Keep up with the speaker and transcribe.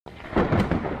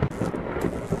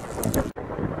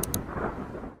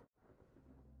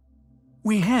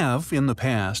We have, in the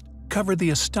past, covered the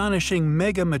astonishing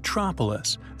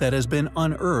Mega-Metropolis that has been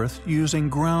unearthed using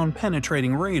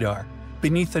ground-penetrating radar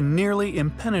beneath a nearly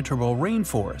impenetrable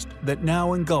rainforest that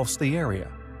now engulfs the area.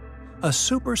 A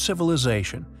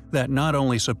super-civilization that not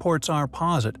only supports our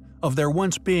posit of there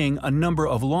once being a number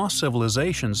of lost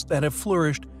civilizations that have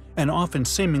flourished and often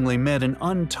seemingly met an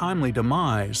untimely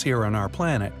demise here on our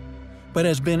planet, but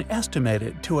has been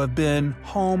estimated to have been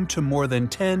home to more than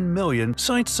 10 million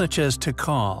sites such as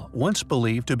Tikal, once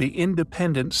believed to be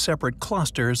independent separate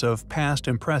clusters of past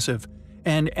impressive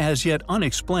and as yet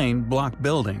unexplained block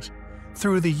buildings,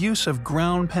 through the use of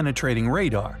ground-penetrating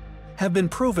radar, have been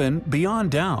proven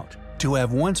beyond doubt to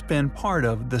have once been part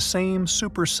of the same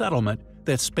super-settlement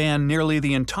that spanned nearly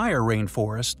the entire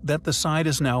rainforest that the site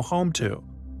is now home to.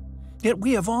 Yet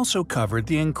we have also covered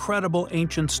the incredible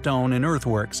ancient stone and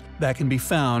earthworks that can be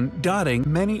found dotting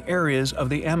many areas of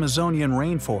the Amazonian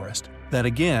rainforest that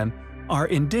again are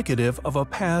indicative of a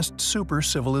past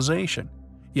super-civilization.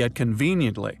 Yet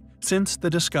conveniently, since the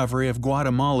discovery of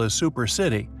Guatemala's super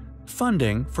city,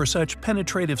 funding for such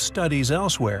penetrative studies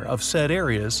elsewhere of said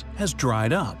areas has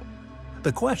dried up.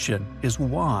 The question is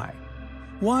why?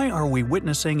 Why are we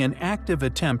witnessing an active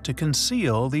attempt to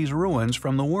conceal these ruins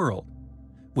from the world?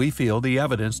 We feel the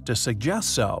evidence to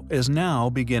suggest so is now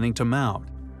beginning to mount.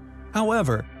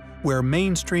 However, where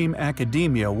mainstream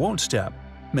academia won't step,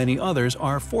 many others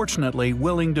are fortunately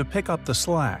willing to pick up the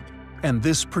slack, and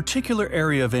this particular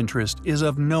area of interest is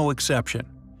of no exception.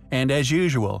 And as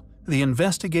usual, the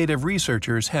investigative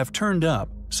researchers have turned up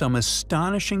some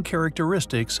astonishing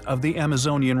characteristics of the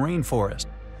Amazonian rainforest,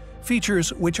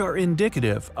 features which are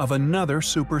indicative of another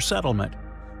super-settlement,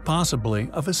 possibly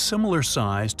of a similar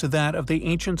size to that of the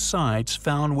ancient sites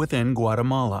found within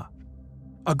Guatemala.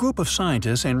 A group of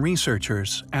scientists and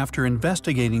researchers, after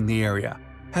investigating the area,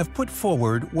 have put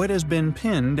forward what has been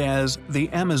pinned as the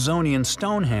Amazonian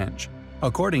Stonehenge.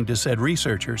 According to said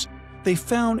researchers, they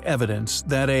found evidence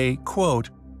that a,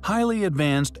 quote, highly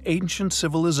advanced ancient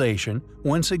civilization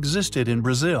once existed in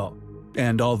Brazil,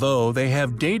 and although they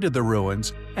have dated the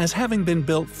ruins as having been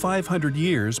built 500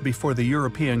 years before the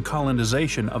European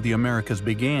colonization of the Americas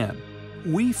began,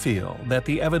 we feel that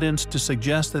the evidence to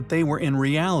suggest that they were in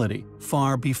reality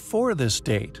far before this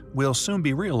date will soon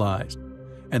be realized,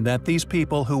 and that these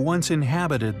people who once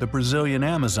inhabited the Brazilian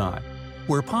Amazon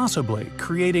were possibly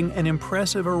creating an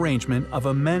impressive arrangement of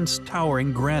immense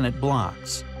towering granite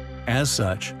blocks. As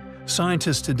such,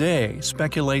 scientists today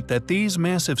speculate that these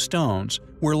massive stones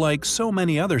were like so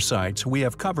many other sites we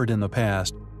have covered in the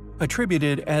past,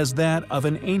 attributed as that of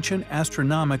an ancient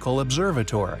astronomical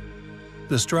observatory.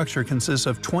 The structure consists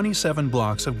of 27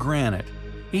 blocks of granite,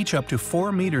 each up to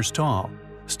 4 meters tall,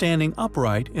 standing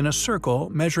upright in a circle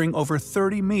measuring over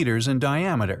 30 meters in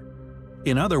diameter.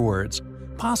 In other words,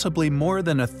 possibly more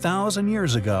than 1,000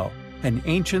 years ago, an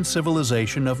ancient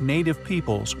civilization of native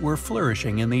peoples were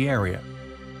flourishing in the area.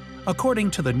 According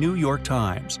to the New York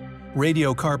Times,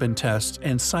 radiocarbon tests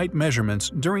and site measurements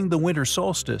during the winter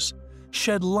solstice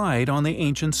shed light on the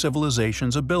ancient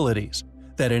civilization's abilities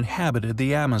that inhabited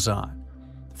the Amazon.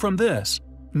 From this,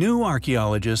 new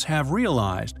archaeologists have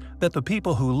realized that the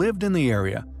people who lived in the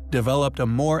area developed a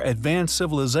more advanced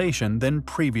civilization than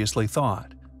previously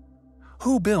thought.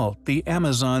 Who built the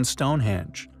Amazon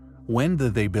Stonehenge? When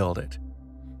did they build it?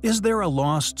 Is there a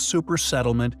lost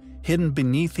super-settlement hidden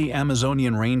beneath the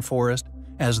Amazonian rainforest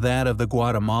as that of the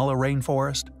Guatemala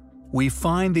rainforest? We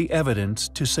find the evidence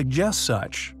to suggest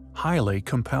such highly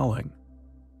compelling.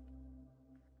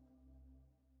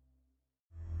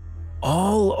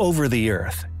 All over the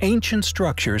Earth, ancient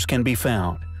structures can be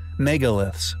found,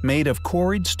 megaliths made of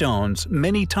quarried stones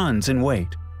many tons in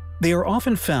weight. They are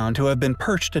often found to have been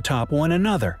perched atop one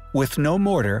another with no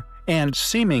mortar and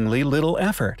seemingly little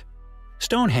effort.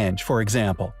 Stonehenge, for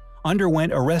example,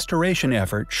 underwent a restoration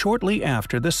effort shortly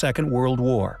after the Second World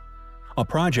War, a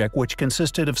project which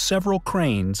consisted of several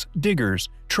cranes, diggers,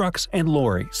 trucks, and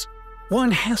lorries.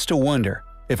 One has to wonder,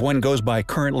 if one goes by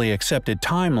currently accepted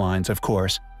timelines of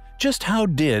course, just how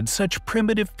did such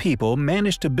primitive people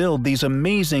manage to build these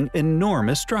amazing,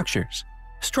 enormous structures?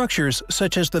 Structures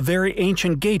such as the very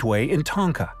ancient gateway in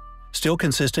Tonka, still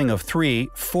consisting of 3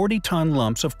 40-ton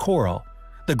lumps of coral,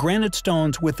 the granite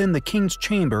stones within the King's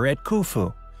Chamber at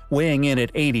Khufu, weighing in at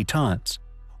 80 tons,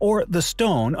 or the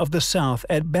Stone of the South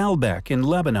at Baalbek in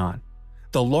Lebanon,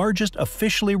 the largest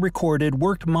officially recorded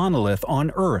worked monolith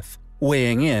on Earth,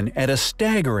 weighing in at a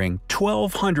staggering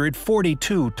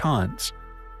 1,242 tons.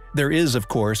 There is, of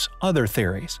course, other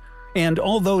theories, and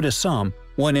although to some,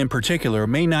 one in particular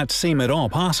may not seem at all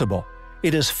possible,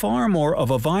 it is far more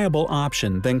of a viable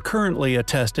option than currently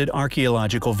attested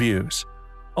archaeological views.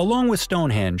 Along with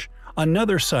Stonehenge,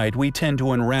 another site we tend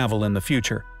to unravel in the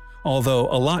future, although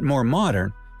a lot more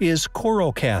modern, is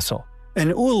Coral Castle,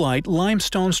 an oolite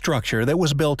limestone structure that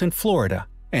was built in Florida,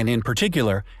 and in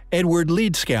particular, Edward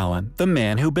Leedskalnin, the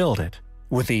man who built it,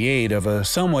 with the aid of a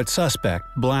somewhat suspect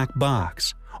black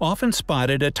box, often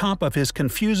spotted atop of his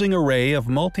confusing array of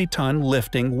multi-ton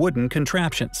lifting wooden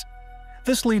contraptions.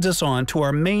 This leads us on to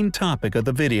our main topic of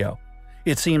the video.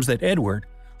 It seems that Edward,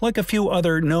 like a few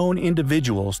other known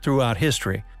individuals throughout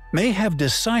history, may have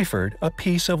deciphered a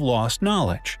piece of lost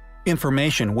knowledge,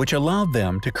 information which allowed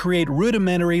them to create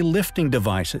rudimentary lifting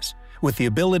devices with the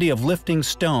ability of lifting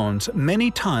stones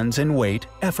many tons in weight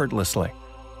effortlessly.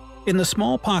 In the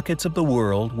small pockets of the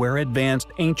world where advanced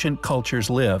ancient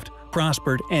cultures lived,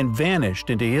 prospered, and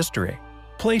vanished into history,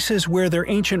 places where their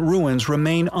ancient ruins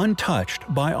remain untouched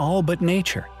by all but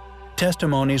nature,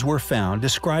 testimonies were found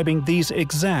describing these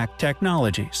exact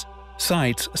technologies.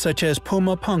 Sites such as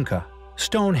Pumapunka,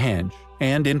 Stonehenge,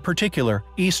 and in particular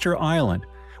Easter Island,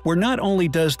 where not only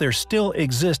does there still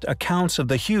exist accounts of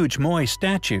the huge Moai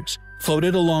statues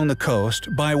floated along the coast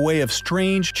by way of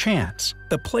strange chants,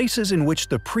 the places in which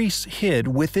the priests hid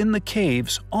within the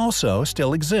caves also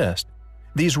still exist,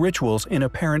 these rituals in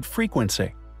apparent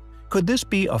frequency. Could this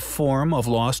be a form of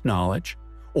lost knowledge,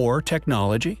 or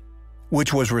technology,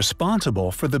 which was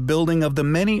responsible for the building of the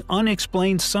many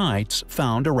unexplained sites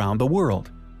found around the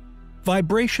world?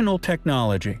 Vibrational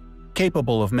technology,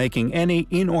 capable of making any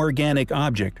inorganic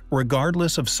object,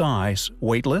 regardless of size,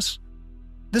 weightless?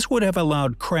 This would have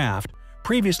allowed craft,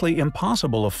 previously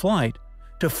impossible of flight,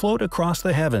 to float across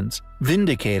the heavens,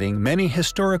 vindicating many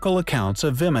historical accounts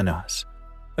of Vimanas.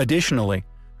 Additionally,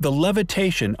 the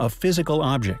levitation of physical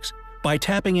objects, by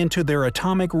tapping into their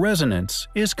atomic resonance,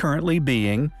 is currently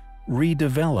being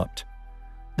redeveloped.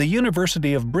 The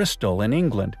University of Bristol in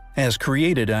England has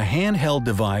created a handheld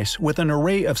device with an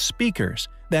array of speakers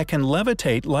that can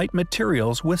levitate light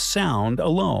materials with sound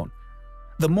alone.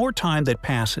 The more time that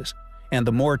passes, and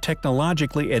the more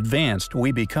technologically advanced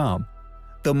we become,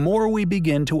 the more we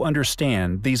begin to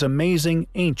understand these amazing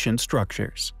ancient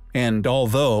structures. And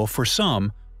although, for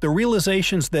some, the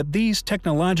realizations that these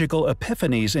technological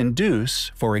epiphanies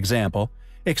induce, for example,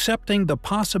 accepting the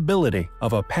possibility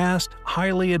of a past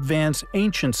highly advanced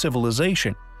ancient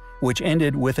civilization, which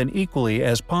ended with an equally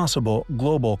as possible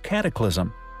global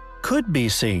cataclysm, could be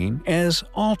seen as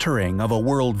altering of a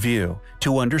worldview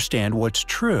to understand what's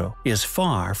true is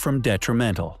far from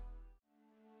detrimental.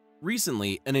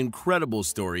 Recently, an incredible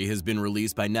story has been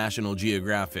released by National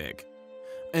Geographic.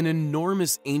 An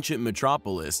enormous ancient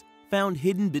metropolis found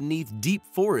hidden beneath deep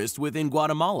forest within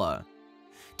Guatemala.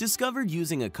 Discovered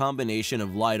using a combination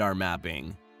of LiDAR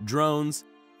mapping, drones,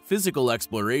 physical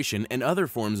exploration, and other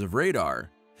forms of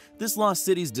radar. This lost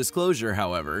city's disclosure,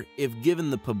 however, if given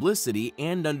the publicity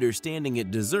and understanding it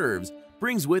deserves,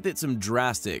 brings with it some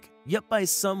drastic, yet by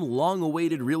some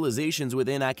long-awaited realizations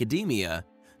within academia,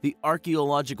 the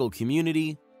archaeological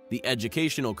community, the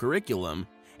educational curriculum,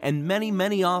 and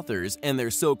many authors and their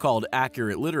so-called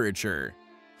accurate literature.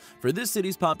 For this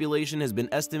city's population has been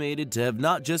estimated to have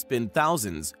not just been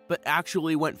thousands, but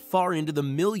actually went far into the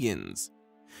millions.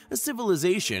 A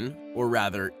civilization, or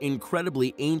rather,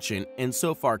 incredibly ancient and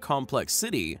so far complex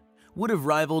city, would have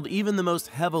rivaled even the most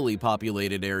heavily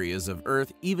populated areas of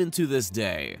Earth even to this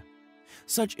day.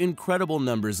 Such incredible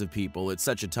numbers of people at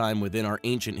such a time within our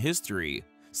ancient history,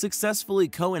 successfully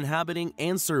co-inhabiting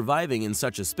and surviving in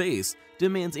such a space,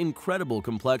 demands incredible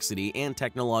complexity and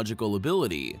technological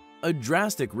ability. A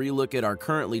drastic relook at our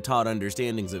currently taught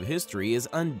understandings of history is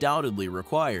undoubtedly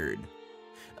required.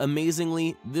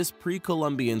 Amazingly, this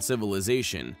pre-Columbian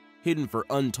civilization, hidden for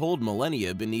untold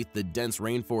millennia beneath the dense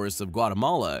rainforests of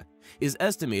Guatemala, is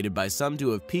estimated by some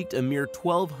to have peaked a mere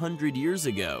 1,200 years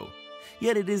ago.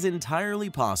 Yet it is entirely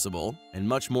possible, and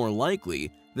much more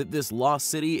likely, that this lost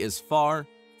city is far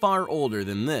older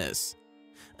than this.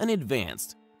 An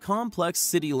advanced, complex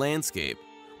city landscape,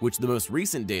 which the most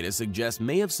recent data suggests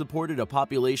may have supported a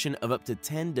population of up to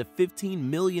 10 to 15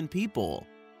 million people.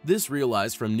 This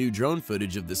realized from new drone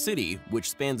footage of the city,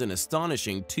 which spans an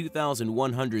astonishing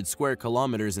 2,100 square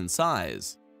kilometers in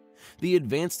size. The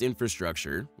advanced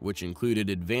infrastructure, which included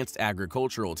advanced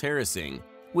agricultural terracing,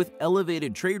 with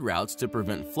elevated trade routes to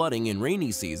prevent flooding in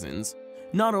rainy seasons,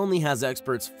 not only has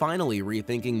experts finally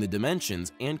rethinking the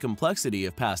dimensions and complexity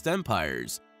of past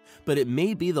empires, but it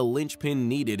may be the linchpin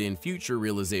needed in future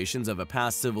realizations of a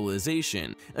past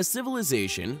civilization, a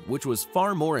civilization which was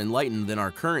far more enlightened than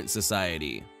our current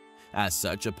society. As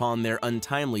such, upon their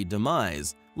untimely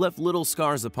demise, left little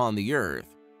scars upon the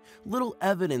earth, little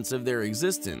evidence of their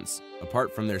existence,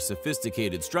 apart from their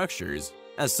sophisticated structures,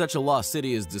 as such a lost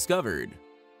city is discovered.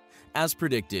 As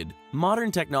predicted,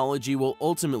 modern technology will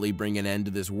ultimately bring an end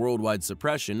to this worldwide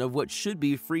suppression of what should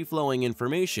be free-flowing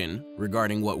information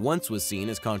regarding what once was seen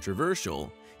as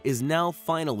controversial, is now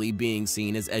finally being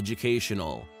seen as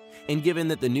educational. And given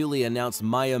that the newly announced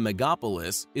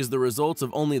Mega-Metropolis is the result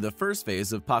of only the first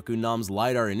phase of Pakunam's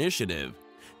LiDAR initiative,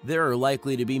 there are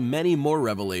likely to be many more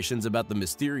revelations about the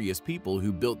mysterious people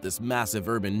who built this massive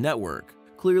urban network.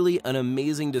 Clearly an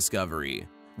amazing discovery,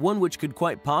 one which could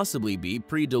quite possibly be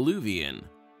pre-Diluvian.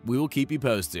 We will keep you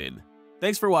posted.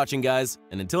 Thanks for watching, guys,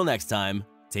 and until next time,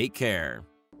 take care.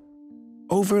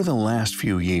 Over the last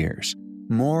few years,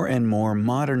 more and more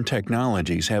modern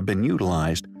technologies have been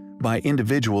utilized by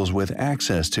individuals with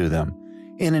access to them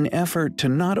in an effort to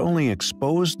not only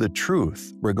expose the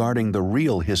truth regarding the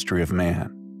real history of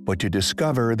man, but to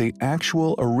discover the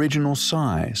actual original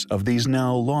size of these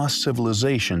now lost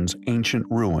civilizations' ancient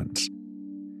ruins.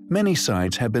 Many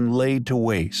sites have been laid to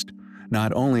waste,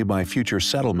 not only by future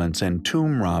settlements and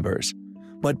tomb robbers,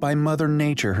 but by Mother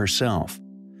Nature herself.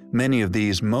 Many of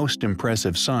these most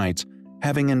impressive sites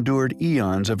having endured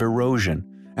eons of erosion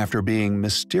after being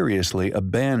mysteriously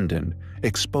abandoned,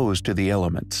 exposed to the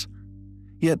elements.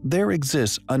 Yet there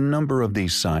exists a number of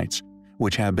these sites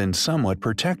which have been somewhat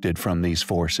protected from these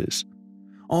forces.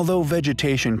 Although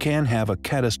vegetation can have a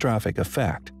catastrophic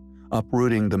effect,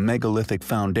 uprooting the megalithic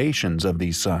foundations of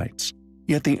these sites,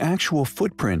 yet the actual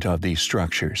footprint of these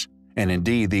structures, and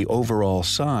indeed the overall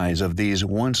size of these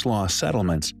once-lost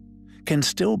settlements, can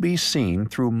still be seen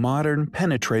through modern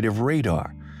penetrative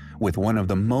radar, with one of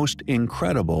the most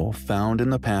incredible found in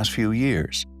the past few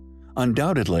years.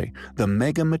 Undoubtedly, the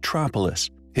Mega-Metropolis,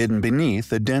 hidden beneath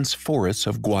the dense forests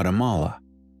of Guatemala.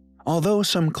 Although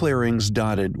some clearings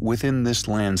dotted within this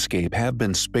landscape have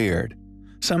been spared,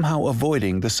 somehow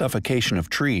avoiding the suffocation of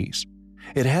trees,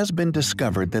 it has been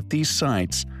discovered that these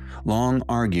sites, long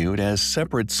argued as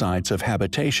separate sites of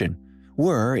habitation,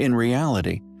 were, in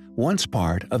reality, once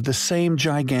part of the same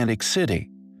gigantic city,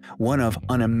 one of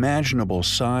unimaginable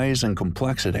size and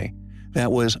complexity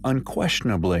that was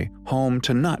unquestionably home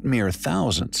to not mere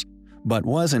thousands, but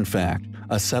was in fact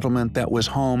a settlement that was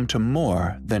home to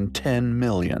more than 10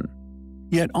 million.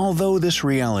 Yet although this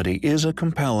reality is a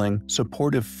compelling,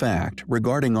 supportive fact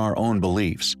regarding our own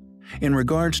beliefs, in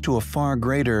regards to a far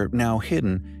greater, now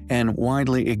hidden, and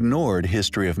widely ignored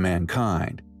history of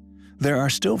mankind, there are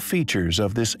still features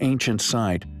of this ancient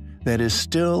site that is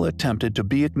still attempted to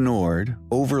be ignored,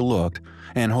 overlooked,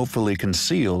 and hopefully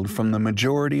concealed from the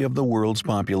majority of the world's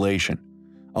population,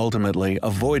 ultimately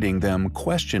avoiding them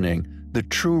questioning the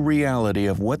true reality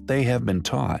of what they have been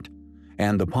taught,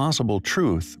 and the possible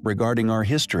truth regarding our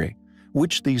history,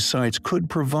 which these sites could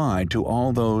provide to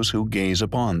all those who gaze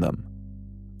upon them.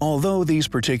 Although these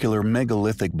particular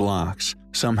megalithic blocks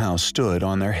somehow stood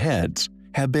on their heads,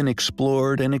 have been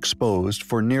explored and exposed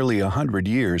for nearly 100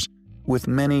 years, with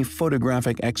many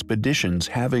photographic expeditions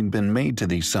having been made to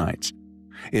these sites,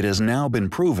 it has now been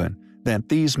proven that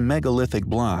these megalithic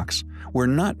blocks were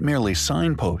not merely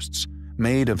signposts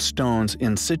made of stones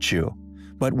in situ,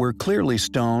 but were clearly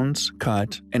stones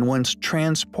cut and once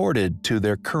transported to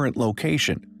their current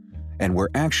location, and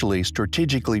were actually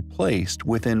strategically placed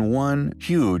within one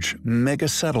huge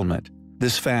mega-settlement.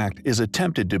 This fact is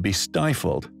attempted to be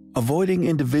stifled, avoiding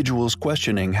individuals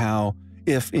questioning how,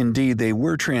 if indeed they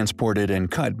were transported and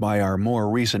cut by our more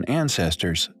recent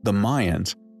ancestors, the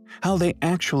Mayans, how they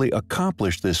actually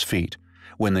accomplished this feat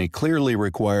when they clearly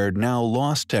required now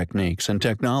lost techniques and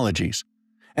technologies,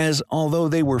 as although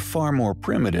they were far more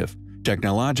primitive,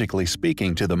 technologically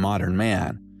speaking, to the modern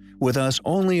man, with us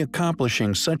only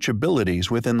accomplishing such abilities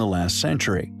within the last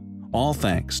century, all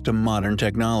thanks to modern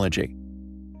technology.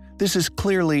 This is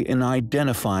clearly an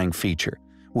identifying feature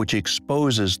which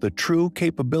exposes the true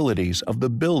capabilities of the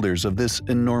builders of this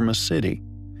enormous city,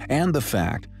 and the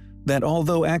fact that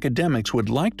although academics would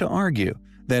like to argue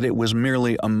that it was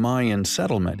merely a Mayan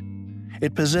settlement,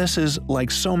 it possesses,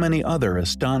 like so many other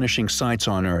astonishing sites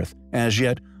on Earth, as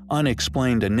yet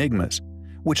unexplained enigmas,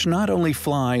 which not only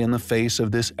fly in the face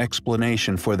of this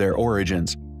explanation for their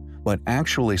origins, but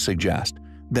actually suggest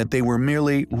that they were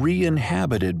merely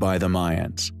re-inhabited by the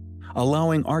Mayans,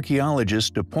 allowing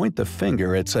archaeologists to point the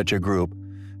finger at such a group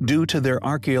due to their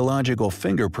archaeological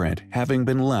fingerprint having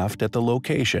been left at the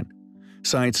location.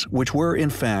 Sites which were in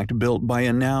fact built by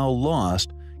a now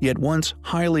lost, yet once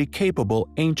highly capable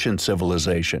ancient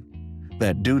civilization,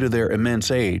 that due to their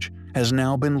immense age has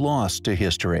now been lost to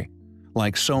history,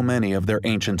 like so many of their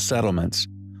ancient settlements,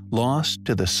 lost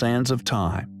to the sands of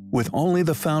time, with only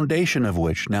the foundation of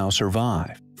which now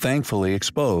survive, thankfully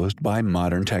exposed by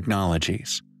modern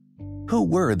technologies. Who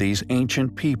were these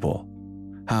ancient people?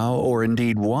 How, or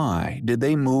indeed why, did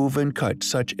they move and cut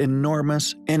such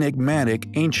enormous, enigmatic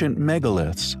ancient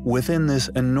megaliths within this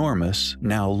enormous,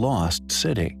 now lost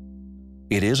city?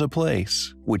 It is a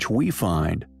place which we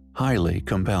find highly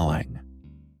compelling.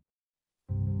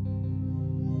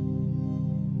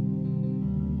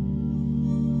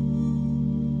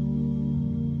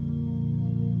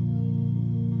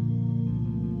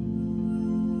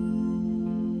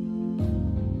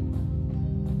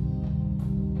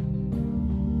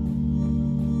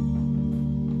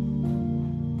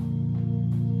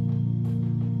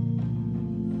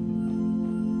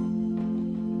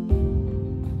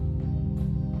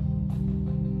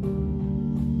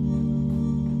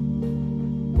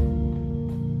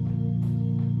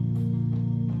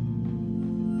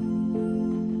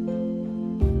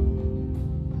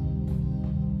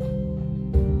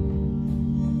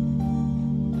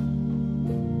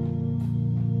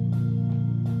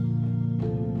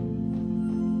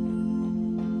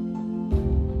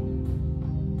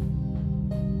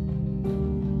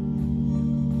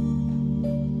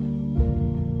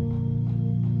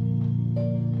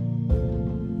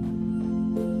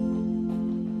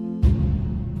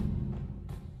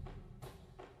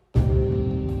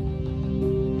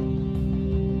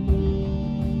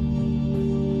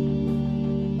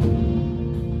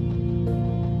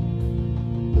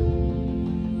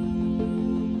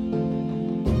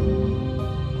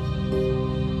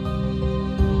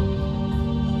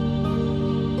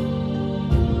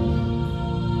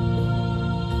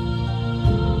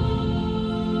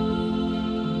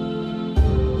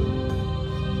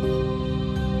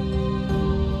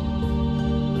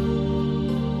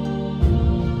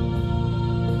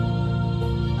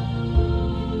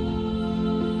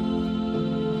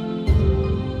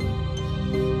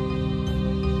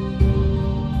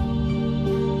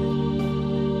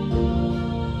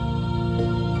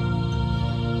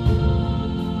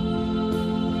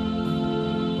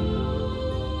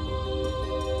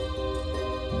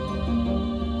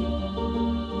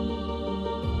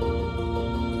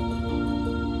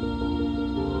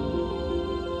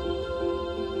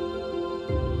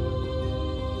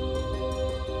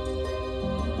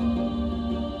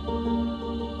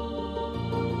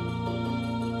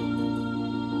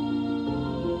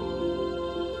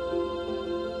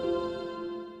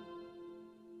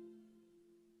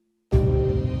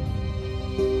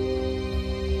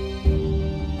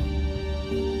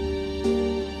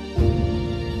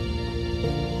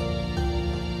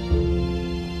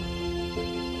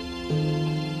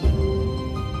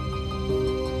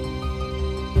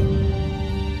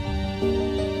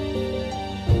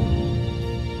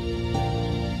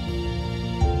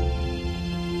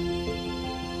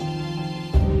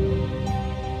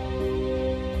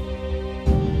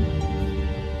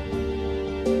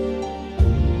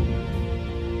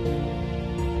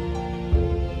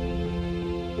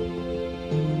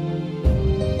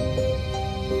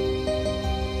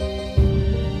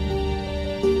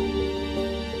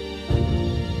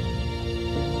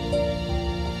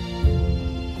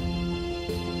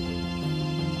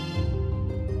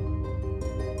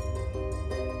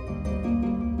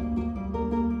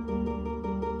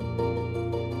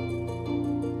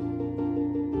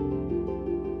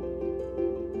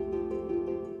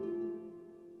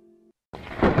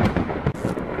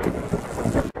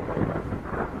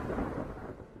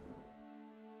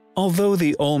 Although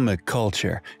the Olmec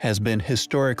culture has been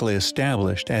historically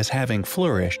established as having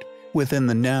flourished within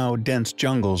the now dense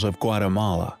jungles of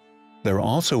Guatemala, there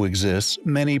also exists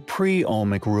many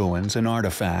pre-Olmec ruins and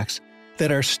artifacts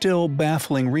that are still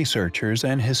baffling researchers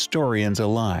and historians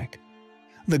alike.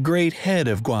 The Great Head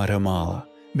of Guatemala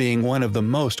being one of the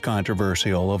most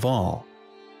controversial of all.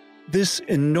 This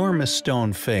enormous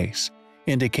stone face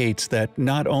indicates that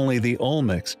not only the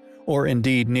Olmecs, or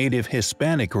indeed native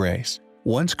Hispanic race,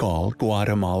 once called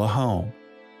Guatemala home.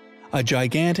 A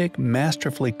gigantic,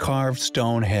 masterfully carved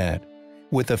stone head,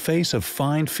 with a face of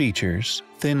fine features,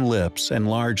 thin lips, and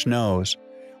large nose,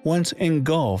 once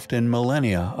engulfed in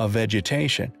millennia of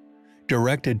vegetation,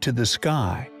 directed to the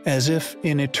sky as if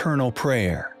in eternal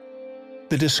prayer.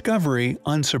 The discovery,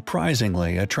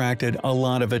 unsurprisingly, attracted a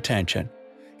lot of attention,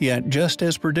 yet just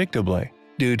as predictably,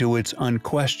 due to its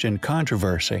unquestioned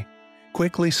controversy,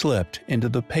 quickly slipped into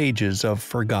the pages of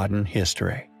forgotten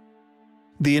history.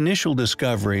 The initial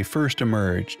discovery first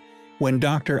emerged when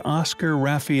Dr. Oscar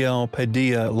Rafael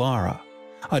Padilla Lara,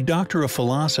 a doctor of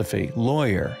philosophy,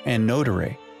 lawyer, and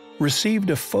notary, received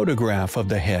a photograph of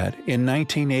the head in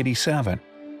 1987.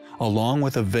 Along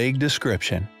with a vague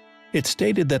description, it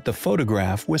stated that the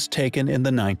photograph was taken in the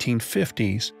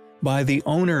 1950s by the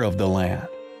owner of the land,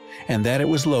 and that it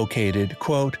was located,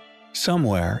 quote,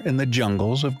 somewhere in the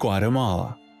jungles of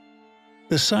Guatemala.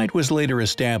 The site was later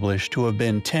established to have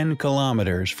been 10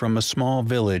 kilometers from a small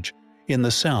village in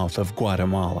the south of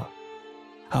Guatemala.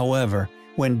 However,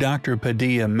 when Dr.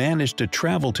 Padilla managed to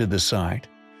travel to the site,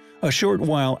 a short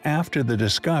while after the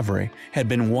discovery had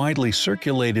been widely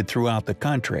circulated throughout the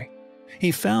country,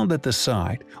 he found that the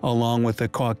site, along with the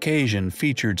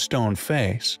Caucasian-featured stone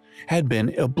face, had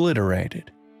been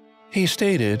obliterated. He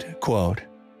stated, quote,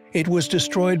 "It was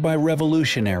destroyed by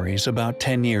revolutionaries about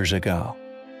 10 years ago.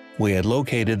 We had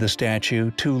located the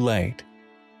statue too late.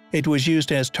 It was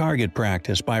used as target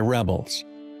practice by rebels.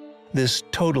 This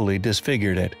totally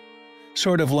disfigured it,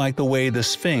 sort of like the way the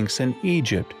Sphinx in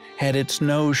Egypt had its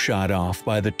nose shot off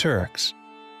by the Turks,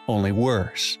 only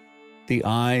worse. The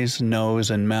eyes,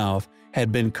 nose, and mouth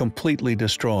had been completely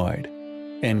destroyed."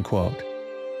 End quote.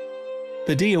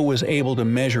 Padilla was able to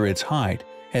measure its height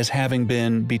as having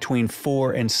been between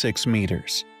 4 and 6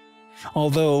 meters.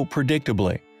 Although,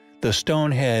 predictably, the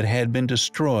stone head had been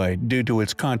destroyed due to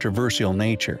its controversial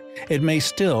nature, it may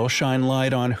still shine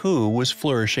light on who was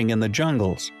flourishing in the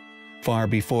jungles, far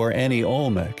before any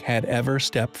Olmec had ever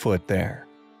stepped foot there.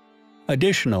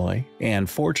 Additionally, and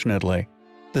fortunately,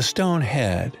 the stone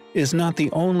head is not the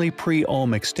only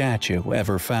pre-Olmec statue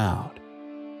ever found.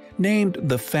 Named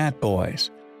the Fat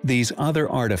Boys, these other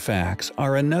artifacts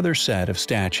are another set of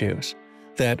statues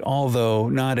that, although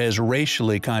not as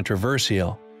racially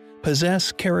controversial,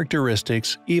 possess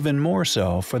characteristics even more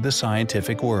so for the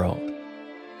scientific world.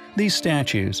 These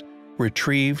statues,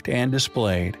 retrieved and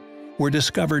displayed, were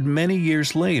discovered many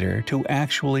years later to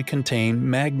actually contain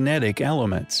magnetic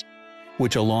elements,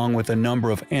 which, along with a number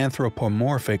of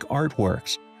anthropomorphic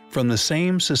artworks from the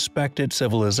same suspected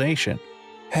civilization,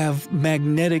 have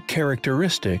magnetic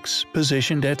characteristics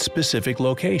positioned at specific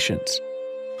locations.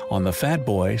 On the Fat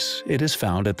Boys, it is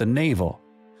found at the navel,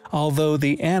 although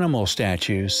the animal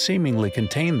statues seemingly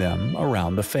contain them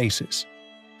around the faces.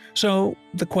 So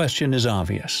the question is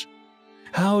obvious.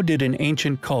 How did an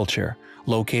ancient culture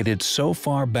located so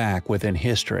far back within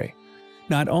history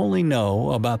not only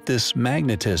know about this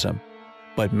magnetism,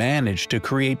 but manage to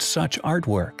create such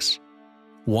artworks?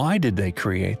 Why did they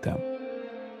create them?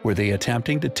 Were they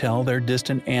attempting to tell their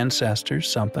distant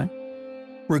ancestors something?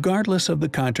 Regardless of the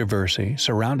controversy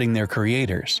surrounding their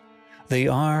creators, they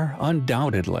are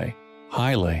undoubtedly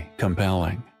highly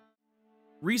compelling.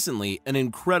 Recently, an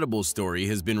incredible story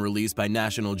has been released by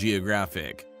National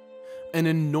Geographic. An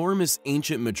enormous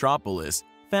ancient metropolis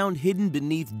found hidden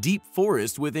beneath deep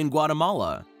forest within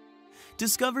Guatemala.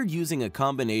 Discovered using a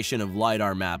combination of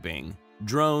LiDAR mapping,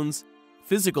 drones,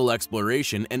 physical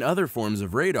exploration, and other forms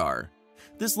of radar.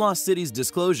 This lost city's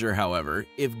disclosure, however,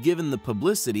 if given the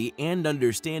publicity and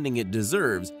understanding it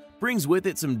deserves, brings with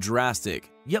it some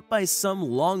drastic, yet by some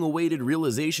long-awaited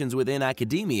realizations within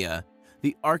academia,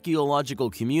 the archaeological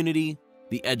community,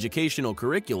 the educational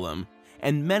curriculum,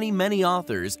 and many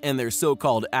authors and their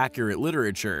so-called accurate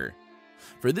literature.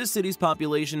 For this city's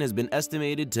population has been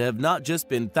estimated to have not just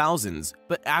been thousands,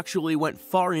 but actually went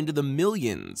far into the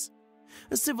millions.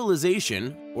 A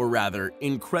civilization, or rather,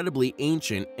 incredibly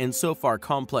ancient and so far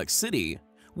complex city,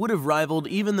 would have rivaled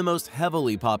even the most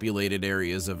heavily populated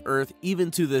areas of Earth even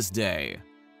to this day.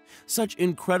 Such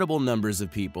incredible numbers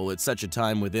of people at such a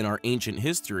time within our ancient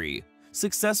history,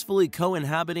 successfully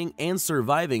co-inhabiting and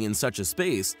surviving in such a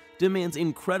space, demands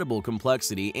incredible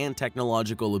complexity and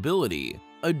technological ability.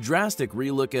 A drastic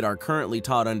relook at our currently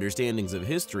taught understandings of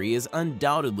history is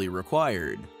undoubtedly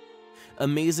required.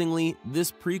 Amazingly,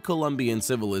 this pre-Columbian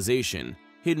civilization,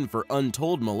 hidden for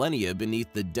untold millennia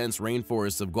beneath the dense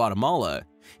rainforests of Guatemala,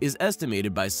 is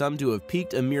estimated by some to have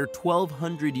peaked a mere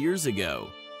 1,200 years ago.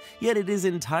 Yet it is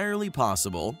entirely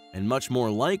possible, and much more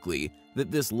likely,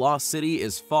 that this lost city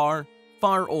is far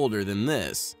older than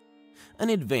this. An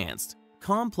advanced,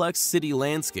 complex city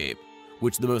landscape,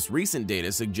 which the most recent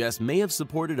data suggests may have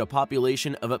supported a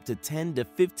population of up to 10 to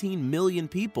 15 million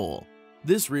people.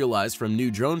 This realized from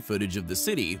new drone footage of the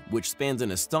city, which spans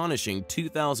an astonishing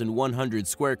 2,100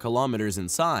 square kilometers in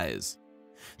size.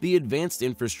 The advanced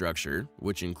infrastructure,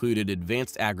 which included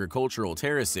advanced agricultural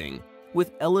terracing,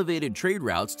 with elevated trade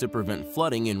routes to prevent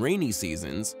flooding in rainy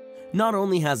seasons, not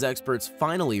only has experts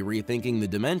finally rethinking the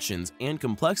dimensions and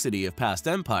complexity of past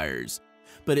empires,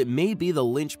 but it may be the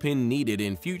linchpin needed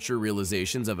in future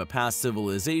realizations of a past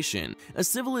civilization, a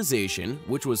civilization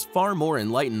which was far more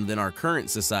enlightened than our current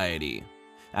society.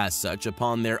 As such,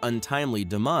 upon their untimely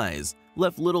demise,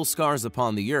 left little scars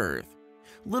upon the earth,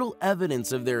 little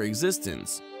evidence of their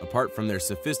existence, apart from their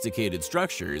sophisticated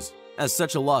structures, as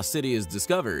such a lost city is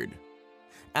discovered.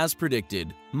 As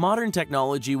predicted, modern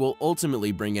technology will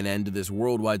ultimately bring an end to this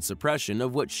worldwide suppression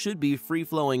of what should be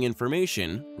free-flowing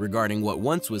information regarding what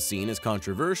once was seen as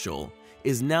controversial,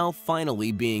 is now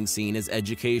finally being seen as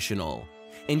educational.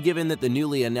 And given that the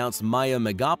newly announced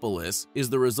Mega-Metropolis is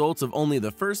the result of only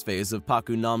the first phase of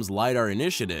Pakunam's LiDAR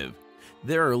initiative,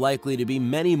 there are likely to be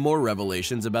many more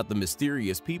revelations about the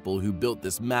mysterious people who built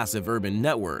this massive urban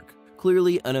network.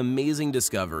 Clearly an amazing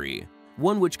discovery,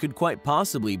 one which could quite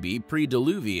possibly be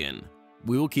pre-Diluvian.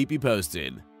 We will keep you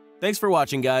posted. Thanks for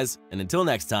watching, guys, and until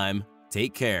next time,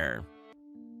 take care.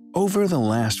 Over the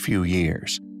last few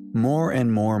years, more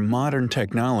and more modern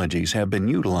technologies have been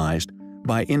utilized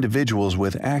by individuals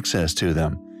with access to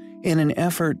them in an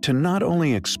effort to not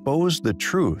only expose the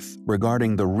truth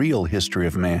regarding the real history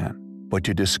of man, but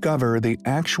to discover the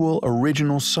actual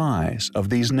original size of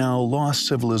these now lost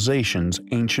civilizations'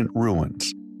 ancient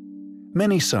ruins.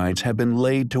 Many sites have been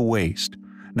laid to waste,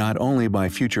 not only by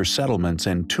future settlements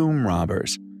and tomb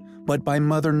robbers, but by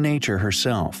Mother Nature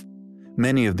herself.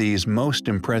 Many of these most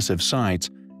impressive sites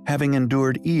having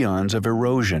endured eons of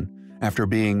erosion after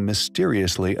being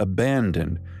mysteriously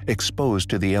abandoned, exposed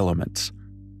to the elements.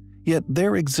 Yet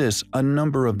there exists a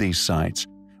number of these sites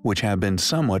which have been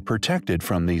somewhat protected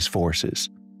from these forces.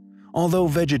 Although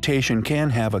vegetation can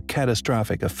have a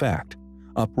catastrophic effect,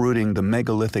 uprooting the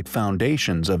megalithic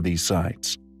foundations of these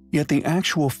sites, yet the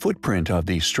actual footprint of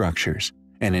these structures,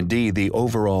 and indeed the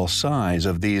overall size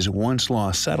of these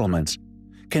once-lost settlements,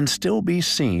 can still be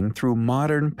seen through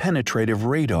modern penetrative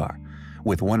radar,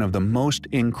 with one of the most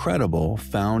incredible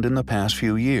found in the past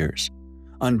few years.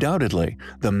 Undoubtedly,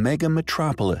 the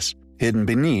Mega-Metropolis, hidden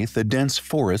beneath the dense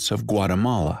forests of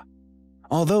Guatemala.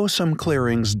 Although some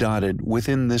clearings dotted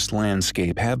within this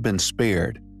landscape have been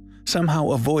spared,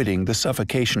 somehow avoiding the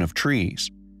suffocation of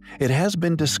trees, it has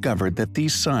been discovered that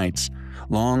these sites,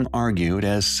 long argued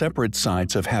as separate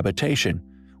sites of habitation,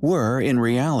 were, in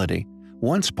reality,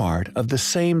 once part of the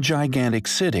same gigantic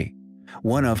city,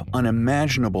 one of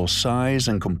unimaginable size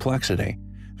and complexity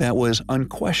that was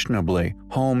unquestionably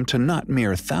home to not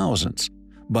mere thousands,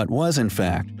 but was in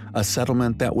fact a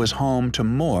settlement that was home to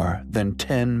more than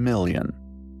 10 million.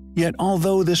 Yet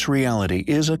although this reality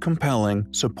is a compelling,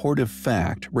 supportive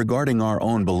fact regarding our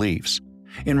own beliefs,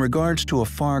 in regards to a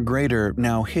far greater,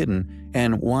 now hidden,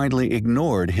 and widely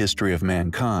ignored history of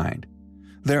mankind,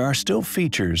 there are still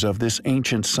features of this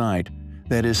ancient site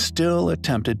that is still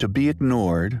attempted to be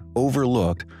ignored,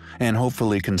 overlooked, and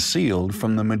hopefully concealed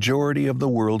from the majority of the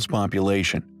world's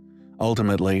population,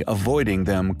 ultimately avoiding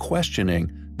them questioning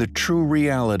the true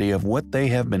reality of what they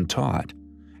have been taught,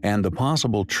 and the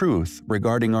possible truth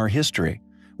regarding our history,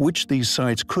 which these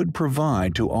sites could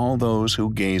provide to all those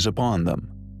who gaze upon them.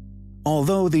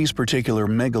 Although these particular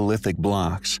megalithic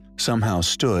blocks somehow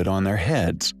stood on their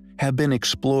heads, have been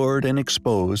explored and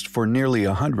exposed for nearly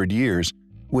 100 years,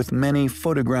 with many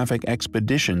photographic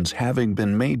expeditions having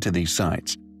been made to these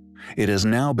sites, it has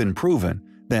now been proven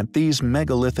that these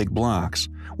megalithic blocks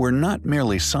were not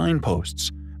merely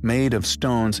signposts made of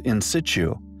stones in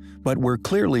situ, but were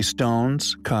clearly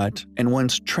stones cut and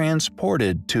once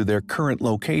transported to their current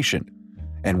location,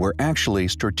 and were actually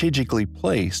strategically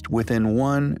placed within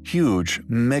one huge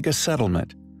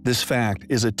mega-settlement. This fact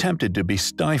is attempted to be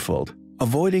stifled,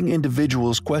 avoiding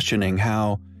individuals questioning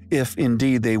how, if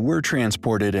indeed they were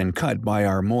transported and cut by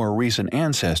our more recent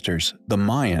ancestors, the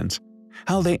Mayans,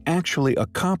 how they actually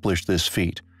accomplished this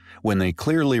feat when they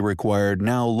clearly required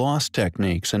now lost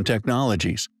techniques and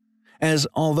technologies, as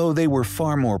although they were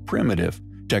far more primitive,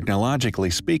 technologically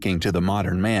speaking, to the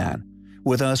modern man,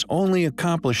 with us only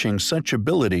accomplishing such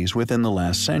abilities within the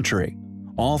last century,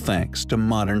 all thanks to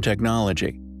modern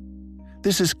technology.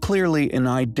 This is clearly an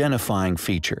identifying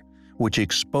feature which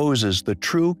exposes the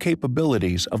true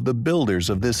capabilities of the builders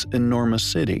of this enormous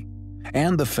city,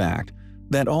 and the fact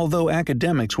that although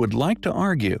academics would like to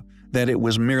argue that it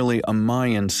was merely a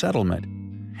Mayan settlement,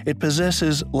 it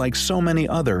possesses, like so many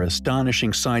other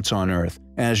astonishing sites on Earth,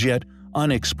 as yet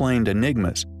unexplained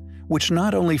enigmas, which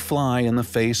not only fly in the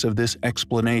face of this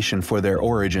explanation for their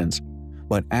origins,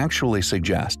 but actually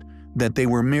suggest that they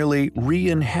were merely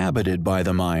re-inhabited by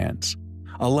the Mayans,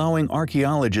 allowing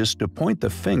archaeologists to point the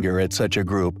finger at such a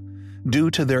group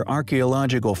due to their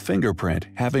archaeological fingerprint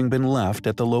having been left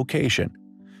at the location.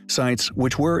 Sites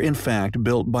which were in fact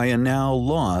built by a now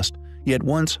lost, yet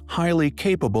once highly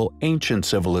capable ancient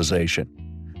civilization,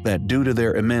 that due to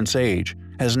their immense age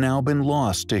has now been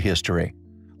lost to history,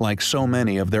 like so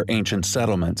many of their ancient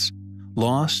settlements,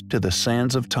 lost to the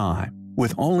sands of time,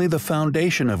 with only the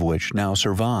foundation of which now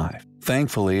survive,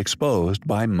 thankfully exposed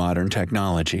by modern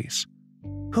technologies.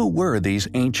 Who were these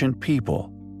ancient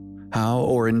people? How,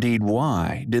 or indeed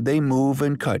why, did they move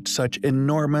and cut such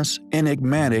enormous,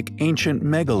 enigmatic ancient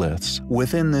megaliths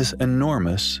within this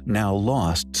enormous, now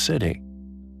lost city?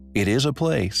 It is a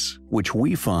place which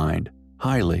we find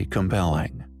highly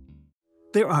compelling.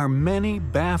 There are many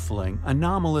baffling,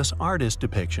 anomalous artist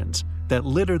depictions that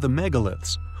litter the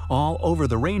megaliths all over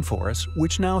the rainforest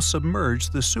which now submerge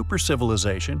the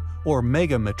super-civilization or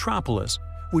Mega-Metropolis,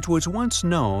 which was once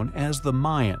known as the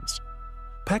Mayans.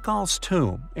 Pakal's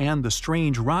tomb and the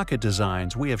strange rocket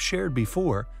designs we have shared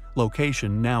before,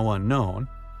 location now unknown,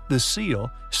 the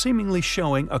seal seemingly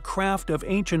showing a craft of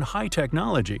ancient high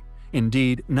technology,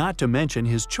 indeed not to mention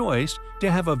his choice to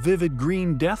have a vivid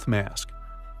green death mask.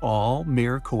 All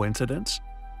mere coincidence?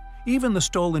 Even the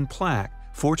stolen plaque,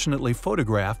 fortunately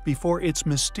photographed before its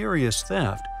mysterious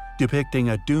theft, depicting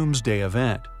a doomsday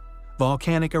event.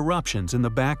 Volcanic eruptions in the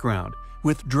background,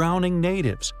 with drowning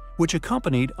natives, which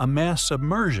accompanied a mass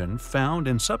submersion found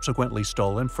and subsequently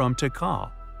stolen from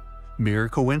Tikal. Mere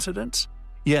coincidence?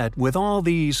 Yet, with all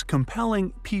these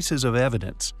compelling pieces of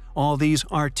evidence, all these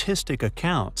artistic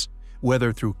accounts,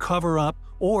 whether through cover-up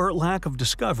or lack of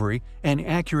discovery and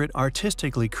accurate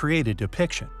artistically created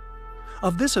depiction,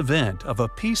 of this event of a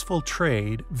peaceful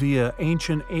trade via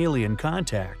ancient alien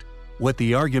contact, what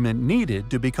the argument needed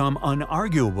to become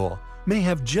unarguable may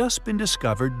have just been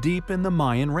discovered deep in the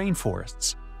Mayan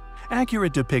rainforests.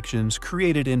 Accurate depictions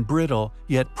created in brittle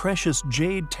yet precious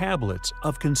jade tablets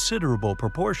of considerable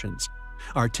proportions,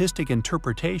 artistic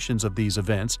interpretations of these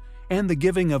events, and the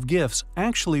giving of gifts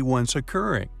actually once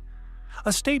occurring.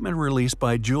 A statement released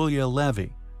by Julia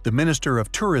Levy, the Minister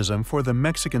of Tourism for the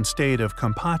Mexican state of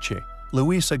Campeche,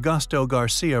 Luis Augusto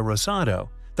Garcia Rosado,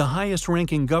 the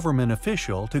highest-ranking government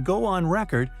official to go on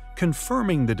record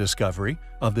confirming the discovery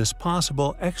of this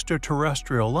possible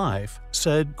extraterrestrial life,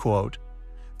 said, quote,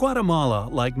 "Guatemala,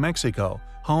 like Mexico,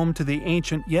 home to the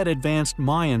ancient yet advanced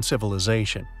Mayan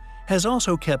civilization, has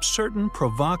also kept certain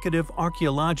provocative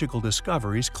archaeological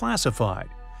discoveries classified,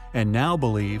 and now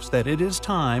believes that it is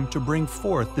time to bring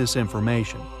forth this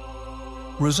information."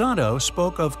 Rosado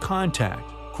spoke of contact,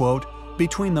 quote,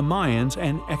 "between the Mayans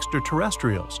and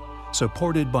extraterrestrials,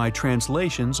 supported by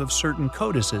translations of certain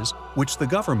codices which the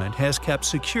government has kept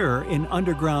secure in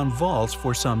underground vaults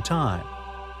for some time."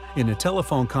 In a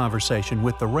telephone conversation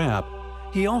with the rep,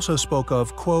 he also spoke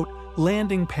of, quote,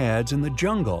 "landing pads in the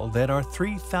jungle that are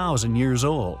 3,000 years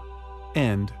old,"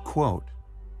 end quote.